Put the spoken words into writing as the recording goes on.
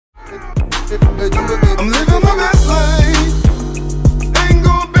I'm living my best life. Ain't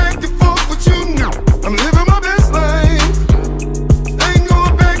going back and forth with you now. I'm living my best life. Ain't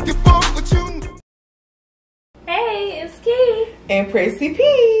going back and forth with you now. Hey, it's Key. And Prissy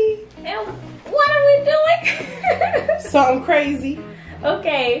P. And what are we doing? Something crazy.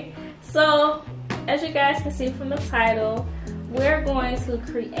 Okay, so as you guys can see from the title, we're going to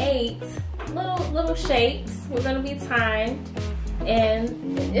create little shapes. We're going to be timed.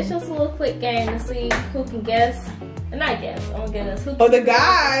 And it's just a little quick game to see who can guess. Not guess, oh my goodness. Who Oh, the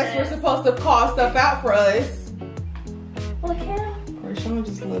guys were supposed to call stuff out for us. Well, Kim. Or Sean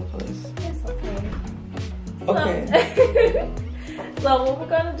just love us. It's okay. Okay. So what we're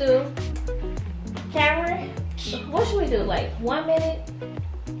gonna do, Cameron, what should we do? Like 1 minute?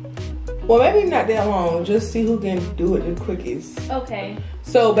 Well, maybe not that long. Just see who can do it the quickest. Okay.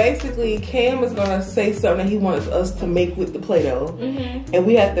 So basically, Cam is gonna say something that he wants us to make with the Play-Doh, and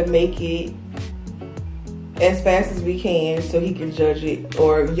we have to make it as fast as we can so he can judge it,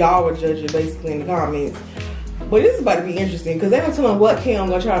 or y'all will judge it basically in the comments. But this is about to be interesting because they don't tell him what Cam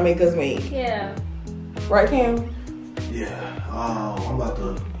gonna try to make us make. Yeah. Right, Cam? Yeah.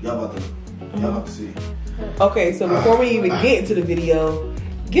 Y'all about to see. Okay, so before we even get into the video,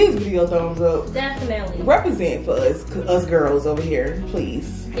 give this video a thumbs up. Definitely. Represent for us girls over here,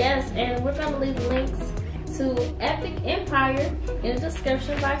 please. Yes, and we're gonna leave links to Epic Empire in the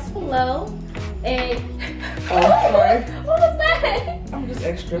description box below. And oh, sorry. What was that? I'm just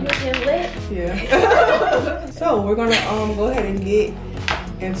extra. You getting lit? Yeah. So we're gonna go ahead and get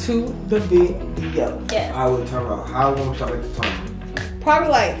into the video. Yes. I will time out. How long should I make the time? Probably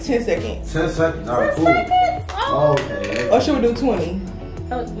like 10 seconds. 10 seconds. All right, 10 cool. seconds? Oh. Okay. Or should we do 20?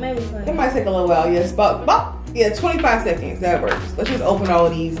 Oh, maybe 20. It might take a little while, yes. But yeah, 25 seconds. That works. Let's just open all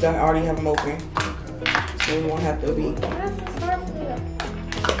of these that I already have them open. So we won't have to be.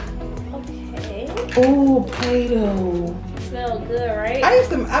 Okay. Oh, Play-Doh. Smell good, right?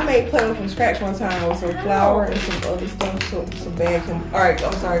 I made Play-Doh from scratch one time with some flour and some other stuff, some bag. All right,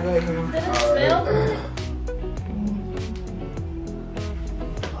 I'm sorry. Go ahead, Kim. Did it smell good?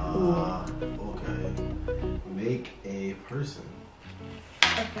 Okay. Make a person.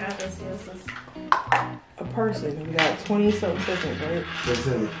 Okay, I'll just use this. A person. We got 20-something seconds, right?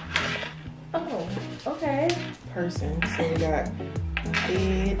 Person. Oh, okay. Person. So we got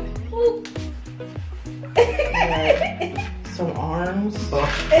head. Ooh. We got some arms. There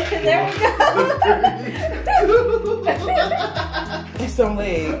we go. And some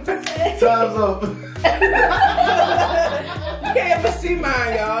legs. Time's up. You can't even see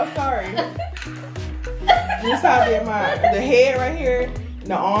mine, y'all. Sorry. This how I did mine. The head right here,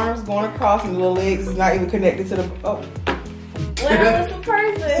 the arms going across, and the little legs is not even connected to the. Oh. Well, it's a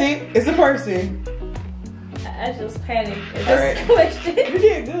person. See, it's a person. I just panicked. It All right. just squished it. You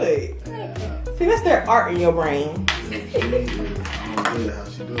did good. See, that's their art in your brain. I don't know how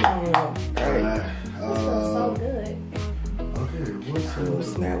she do it. I don't know. All right. So good. Okay, what's So,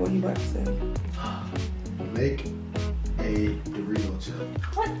 Snap, what you about to say? Make a Dorito chip.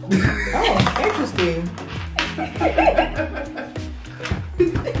 What? Oh, interesting.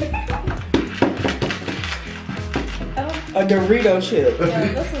 A Dorito chip.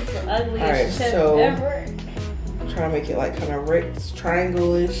 Yeah, this is the ugliest All right, chip so- ever. Try to make it like kind of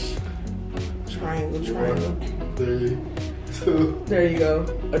triangle-ish. Triangle. 3, 2. There you go.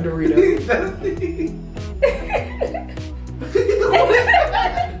 A Dorito.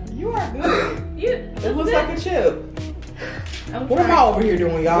 You are good. It looks like a chip. What am I over here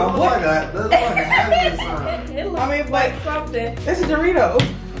doing, y'all? What? That's like a hazardous sign. It looks I mean, like something. It's a Dorito.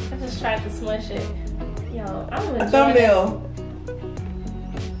 I just tried to smush it. Yo, I'm A enjoying thumbnail.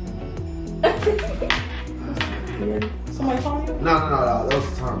 Somebody calling you? No. That was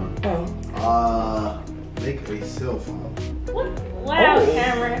the time. Oh. Make a cell phone. What? Wow, Oh.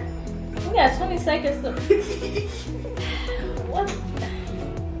 Cameron. We got 20 seconds to. What?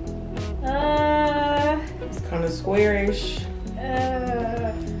 It's kind of squarish.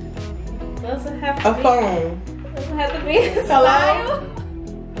 Does it have to A be? phone. Does it have to be a Hello? style?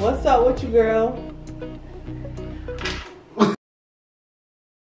 What's up with you, girl?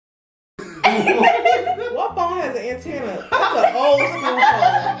 What phone has an antenna? That's an old school phone.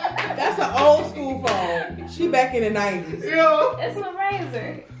 That's an old school phone. She back in the 90s. Yo. It's a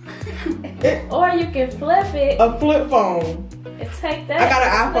razor. Or you can flip it A flip phone. and take that. I got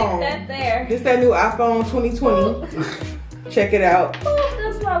an stick iPhone. that there. This that new iPhone 2020. Check it out. Oh,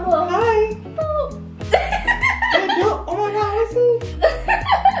 that's my little. Hi. Oh. Oh my God, what's he?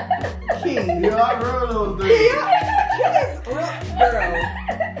 Key. Yo, I heard those Key, things. girl.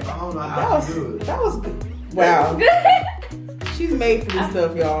 I don't know That how to do it. was good. Wow. Good. She She's made for this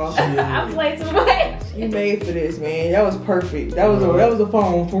stuff, y'all. I play too much. You made for this, man. That was perfect. That was a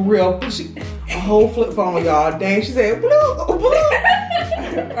phone for real. A whole flip phone, y'all. Dang, she said blue, blue.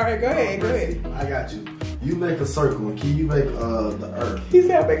 All right, go ahead. I got you. You make a circle, and can you make the earth? He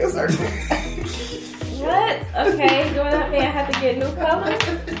said make a circle. What? Okay, doing that mean I have to get new colors?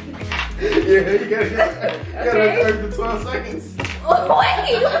 Yeah, you gotta make the earth in 12 seconds. Wait, what?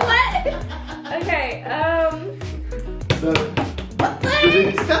 Okay,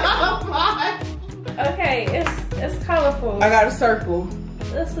 okay, it's colorful. I got a circle.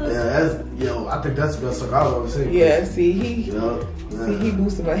 This is I think that's the best circle I've ever seen. Yeah, see he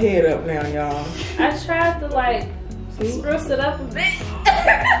boosted my head up now, y'all. I tried to like spruce it up a bit.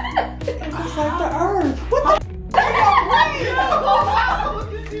 It's just like the earth. What the?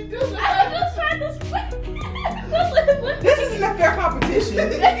 I just tried to spruce. This isn't a fair competition.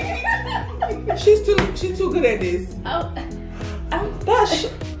 She's too good at this. I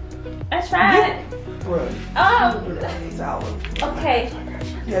tried. Okay.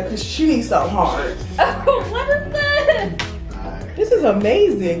 Yeah, because she needs something hard. What is this? This is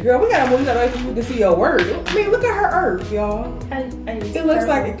amazing, girl. We gotta move that way so you can see your work. I mean, look at her earth, y'all. It looks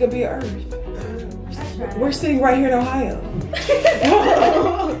like it could be an earth. We're sitting right here in Ohio.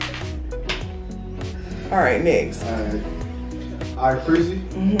 All right, next. All right, Prissy.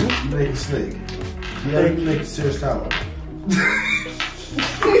 You make a snake. You make a Sears Tower.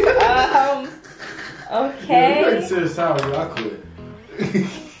 Okay. You make a Sears Tower, I quit.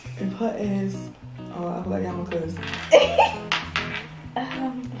 And put as I feel like I'm a cousin.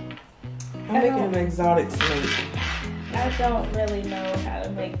 I'm making an exotic snake. I don't really know how to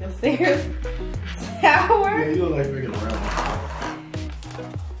make the Sears Tower. Yeah, you look like making a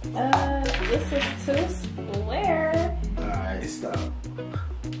round. This is too square. Alright, stop.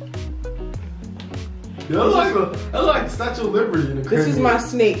 That's like the Statue of Liberty in the This is my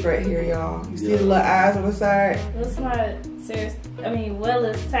snake right here, y'all. You see the little eyes on the side? This is my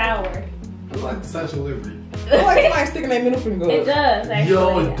Willis Tower. It's like the Statue of Liberty. It's like somebody sticking their middle finger up. It does, actually.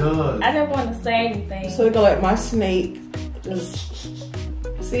 Yo, it does. I didn't want to say anything. So you go like my snake. Just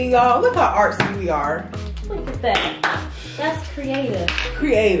see, y'all. Look how artsy we are. Look at that. That's creative.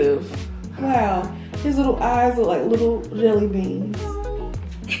 Creative. Wow. His little eyes look like little jelly beans.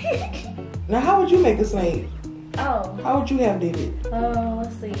 Now, how would you make a snake? Oh. How would you have did it? Oh,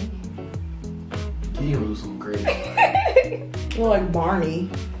 let's see. He gonna do something crazy. You look like Barney.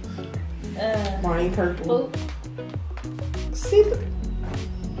 Barney Purple. Boop. See,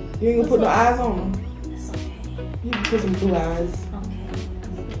 you ain't gonna put no eyes on them. It's okay. You can put some blue eyes. Okay.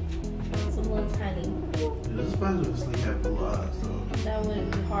 It's a little tiny. It's better if a snake have blue eyes, though. That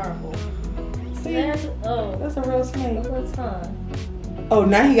would be horrible. See, That's a real a snake. little tongue. Oh,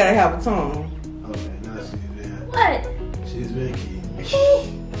 now he gotta have a tongue. Okay, now she's been. What? She's Vicky.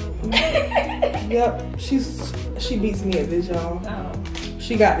 Yep, she beats me at this, y'all. Oh.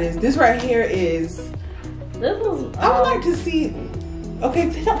 She got this. This right here is. This was. I would like to see. Okay,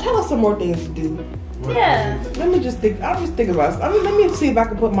 tell us some more things to do. Yeah. Let me just think. I'm just thinking about. Let me see if I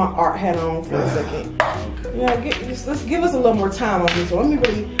can put my art hat on for a second. Yeah, let's give us a little more time on this one. Let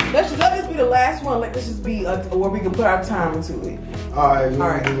this be the last one. Let this just be where we can put our time into it. All right, you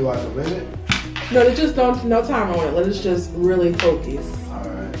want to do like a minute? No, there's just no time on it. Let us just really focus. All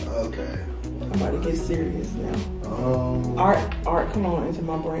right, okay. I'm about to get serious now. Art, come on into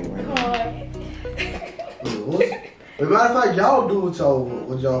my brain right now. As a matter of fact, y'all do what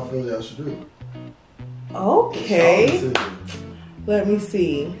y'all feel y'all should do. Okay. Let me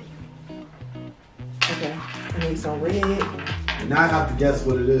see. Okay, I need some red. Now I have to guess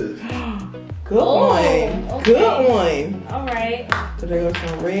what it is. Good one. Okay. Good one. All right. So there goes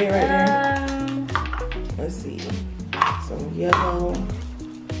some red right there. Let's see. Some yellow.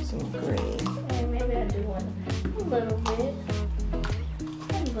 Some green. Okay, maybe I do one a little bit.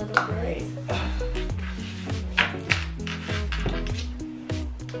 A little bit. Right.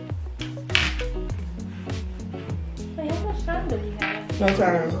 Wait, how much time do we have? No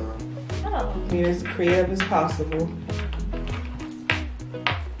time. Oh. I mean, as creative as possible.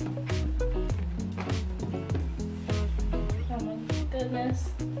 Oh my goodness.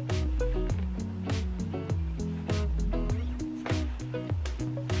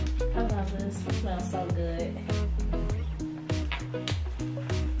 I love this. It smells so good.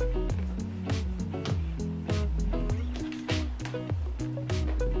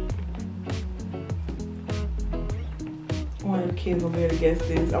 One of the kids gonna be able to guess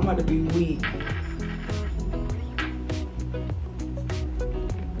this. I'm about to be weak.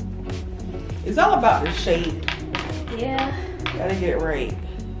 It's all about the shape. Yeah. Gotta get it right.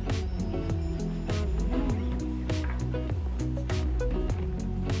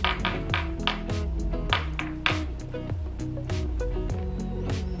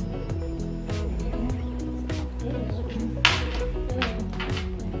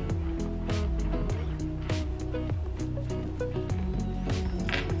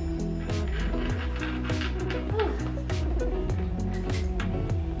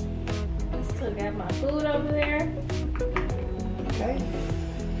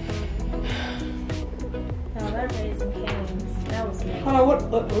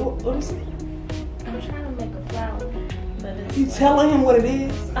 let me see. I'm trying to make a flower, but it's You like, telling him what it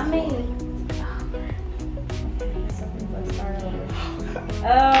is? I mean, let's start over.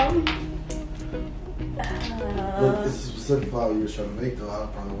 But it's a specific flower you were trying to make, though. I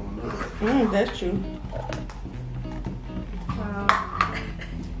probably want to know that. That's true.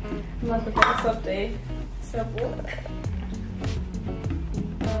 I'm about to make something simple.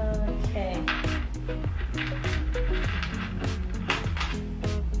 Okay.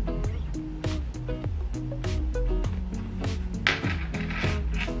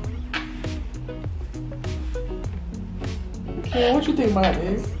 Okay, what you think about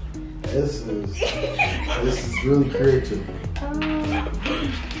this? This is really creative.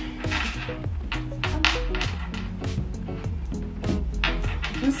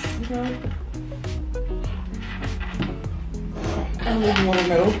 This, you know, I don't even want to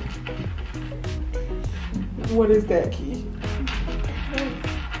know. What is that, Key?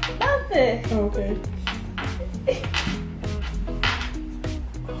 Nothing. Oh, okay.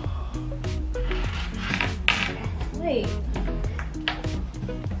 Wait.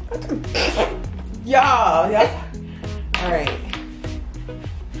 Y'all. Alright.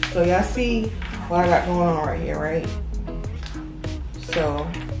 So y'all see what I got going on right here, right? So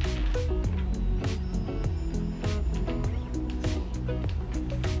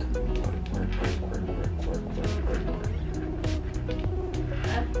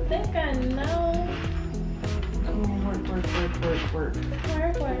I think I know. come on, work. Work.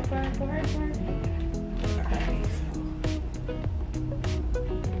 Alright,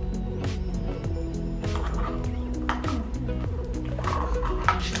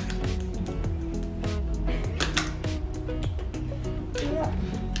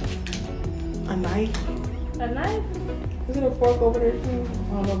 a knife. A knife? Is it a fork over there too?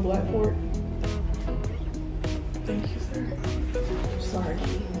 A black fork. Thank you, sir. Sorry.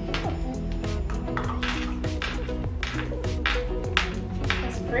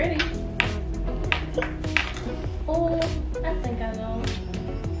 That's pretty. Oh, I think I know.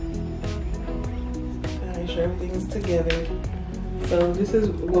 Gotta make sure everything is together. So this is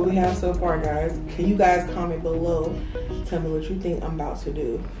what we have so far, guys. Can you guys comment below? Tell me what you think I'm about to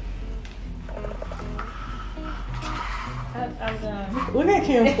do. I'm done. Look at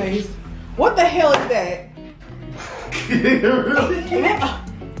Kim's face. What the hell is that? Really?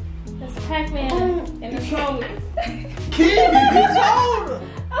 It's Pac-Man and it's homies. Kim, you told her.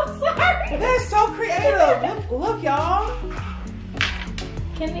 I'm sorry. That's so creative. Look, y'all.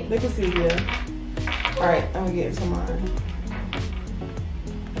 Can it? They can see, yeah. All right, I'm gonna get into mine.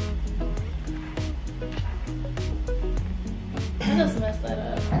 I just messed that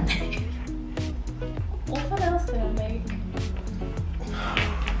up. Well, what else can I make?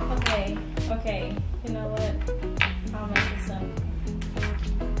 Okay. You know what? I'll make it simple.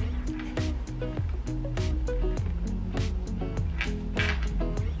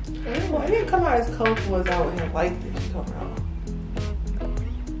 Well, it didn't come out as colorful as I would have liked it to come out.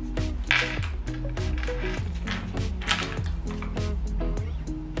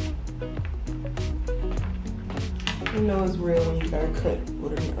 You know it's real when you gotta cut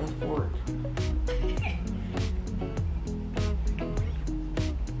with a fork.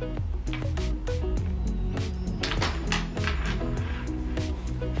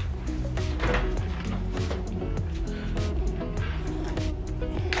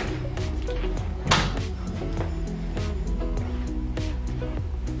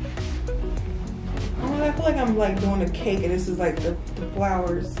 I feel like I'm like doing a cake and this is like the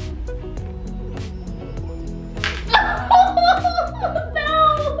flowers.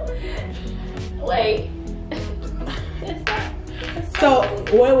 No! Wait. So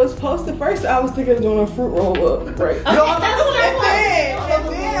when it was posted first, I was thinking of doing a fruit roll up, right? Okay, that's what I want. And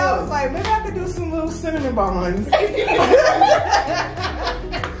then I was like, maybe I could do some little cinnamon buns.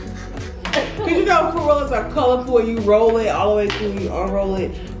 Cause you know fruit rollers are colorful. You roll it all the way through, you unroll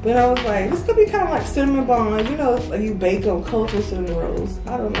it. But I was like, this could be kind of like cinnamon buns. You know, like you bake them, colorful cinnamon rolls.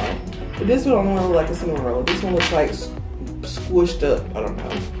 I don't know. But this one don't look like a cinnamon roll. This one looks like squished up. I don't know.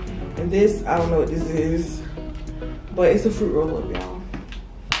 And this, I don't know what this is. But it's a fruit roll up, y'all.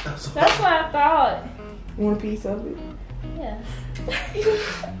 That's what I thought. You want a piece of it? Yes.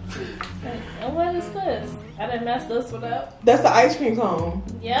 And what is this? I didn't mess this one up. That's the ice cream cone.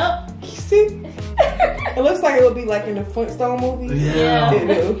 Yep. See? It looks like it would be like in the Flintstone movie. Yeah. It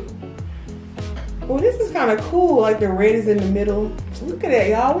do. Well, this is kind of cool. Like the red is in the middle. Look at that,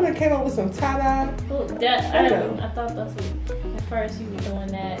 y'all. We done came up with some tie-dye. I thought that's what, at first you were doing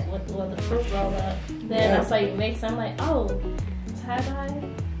that with the fruit roll up. Then I saw you mix. I'm like, oh, tie-dye.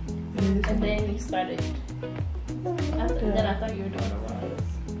 And then you started. Then I thought you were doing a roll.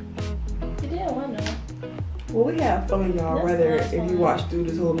 Well, we have fun, y'all, This whether was if you fun. watch through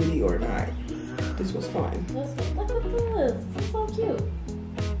this whole video or not. This was fun. Look at this. This is so cute.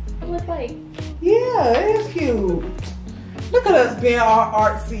 Look like. Yeah, it is cute. Look at us being all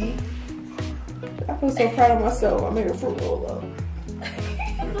artsy. I feel so proud of myself. I made a fruit roll up.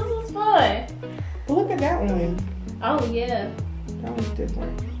 This is fun. But look at that one. Oh yeah. That one's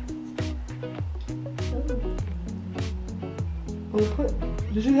different. Ooh. Well,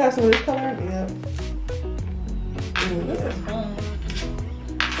 did you have some of this color? Yeah. This Yeah. is fun.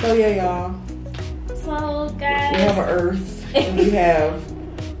 So yeah, y'all. So guys. We have an Earth, and we have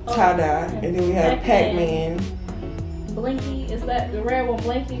tie-dye, and then we have Pac-Man. Blinky, is that the red one?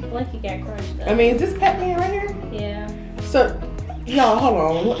 Blinky got crushed up. I mean, is this Pac-Man right here? Yeah. So, y'all, hold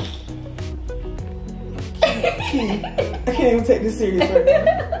on. What? Key, I can't even take this serious right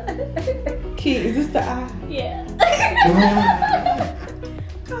now. Key, is this the eye? Yeah.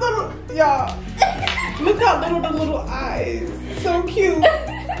 Little, y'all, look how little the little eyes. So cute.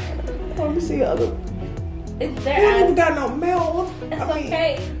 Let me see the other. It's They their ain't even eyes. got no mouth. It's I mean,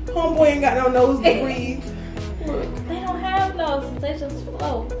 okay. homeboy ain't got no nose to breathe. Look. They don't have noses. They just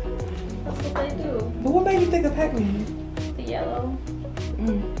float. That's what they do. But what made you think of Pac-Man? The yellow.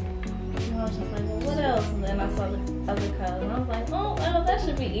 Mm. And I was just like, well, what else? And then I saw the other color. And I was like, oh, well, that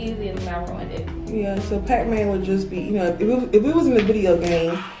should be easy. And I ruined it. Yeah, so Pac-Man would just be, you know, if it was in the video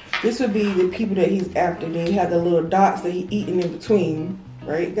game, this would be the people that he's after. Then you have the little dots that he eating in between,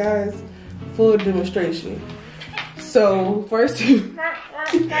 right, guys? Full demonstration. So first, go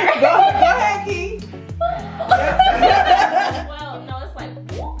ahead, Key. Well, no, it's like,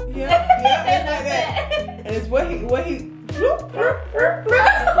 whoop. Yeah, it's like that. And it's what he. What is wrong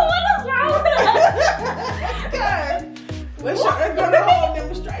with us? God, let's show that girl the whole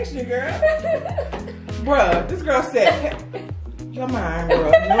demonstration, girl. Bruh, this girl said, your mind,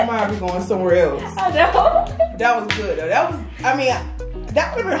 bro. Your mind be going somewhere else. I know. That was good, though. That was, I mean,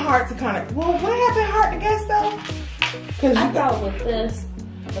 that would have been hard to kind of, well, what happened hard to guess, though? Because I you got, thought with this.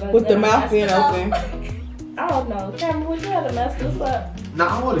 but I with the never mouth messed being it up. open. I don't know. Cameron, would you have to mess this up?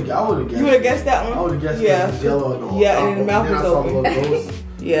 Nah, I would have guessed. You would have guessed that one? I would have guessed Yeah. it's yellow and Yeah, and the mouth then is I saw open. the little ghost.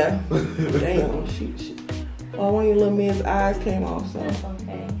 Yeah. Damn, she. Oh, one of your little men's eyes came off, so. That's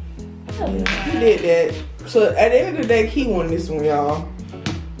okay. Yeah, he did that. So at the end of the day, he won this one, y'all.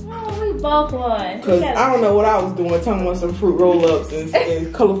 Oh, we both won. Cause I don't know what I was doing, talking about some fruit roll-ups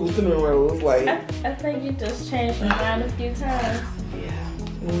and colorful cinnamon rolls. Like, I think you just changed your mind a few times. yeah,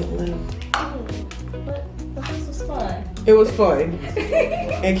 it But this was fun. was fun.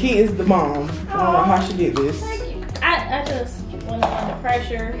 And Key is the mom. I don't know how she did this. Thank you. I just went under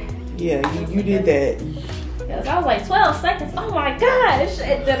pressure. Yeah, you did that. Because I was like 12 seconds. Oh my gosh.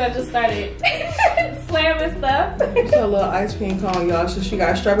 And then I just started slamming stuff. It's a little ice cream cone, y'all. So she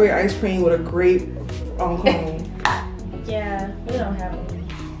got strawberry ice cream with a grape cone. Yeah, we don't have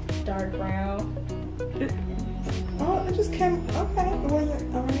a dark brown. Oh, it just came. Okay, it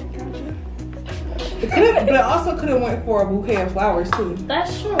wasn't. All right, gotcha. But it also could have went for a bouquet of flowers too.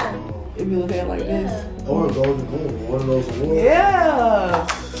 That's true. If you look at it like this. Or a golden gold, one of those awards. Yeah.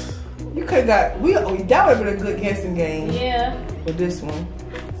 You could have got. That would have been a good guessing game. Yeah. With this one.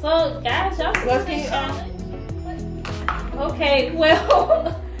 So, guys, y'all Let's see this keep- challenge? Okay,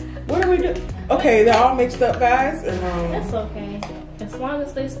 well. What do we do? Okay, they're all mixed up, guys. And That's okay. As long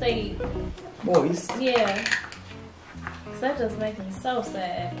as they stay, moist. yeah. Cause that just makes me so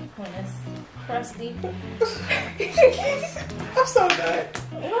sad when it's crusty. I'm so done.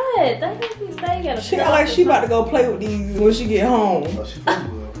 What? That makes me stay. You gotta She act like she about to go play with these when she get home. Oh, she probably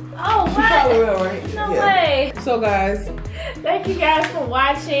will. Oh, She probably what? will, right? No Yeah. way. So, guys, Thank you guys for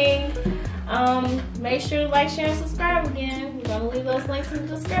watching. Make sure to like, share, and subscribe again. We're gonna leave those links in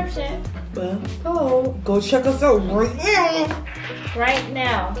the description go check us out right now. right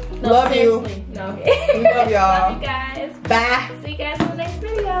now. No, Love you. seriously. No. We love y'all. Love you guys. Bye. See you guys in the next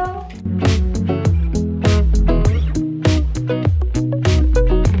video.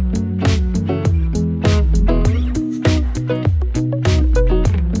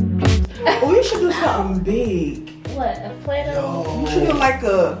 Oh, you should do something big. What? A Play-Doh? You should do like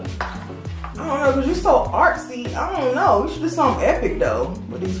a, I don't know, because you're so artsy. I don't know. You should do something epic though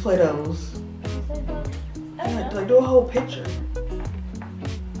with these Play-Dohs. I Yeah, don't know. like do a whole picture.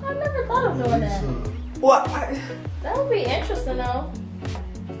 I never thought of doing that. Well, That would be interesting though.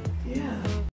 yeah.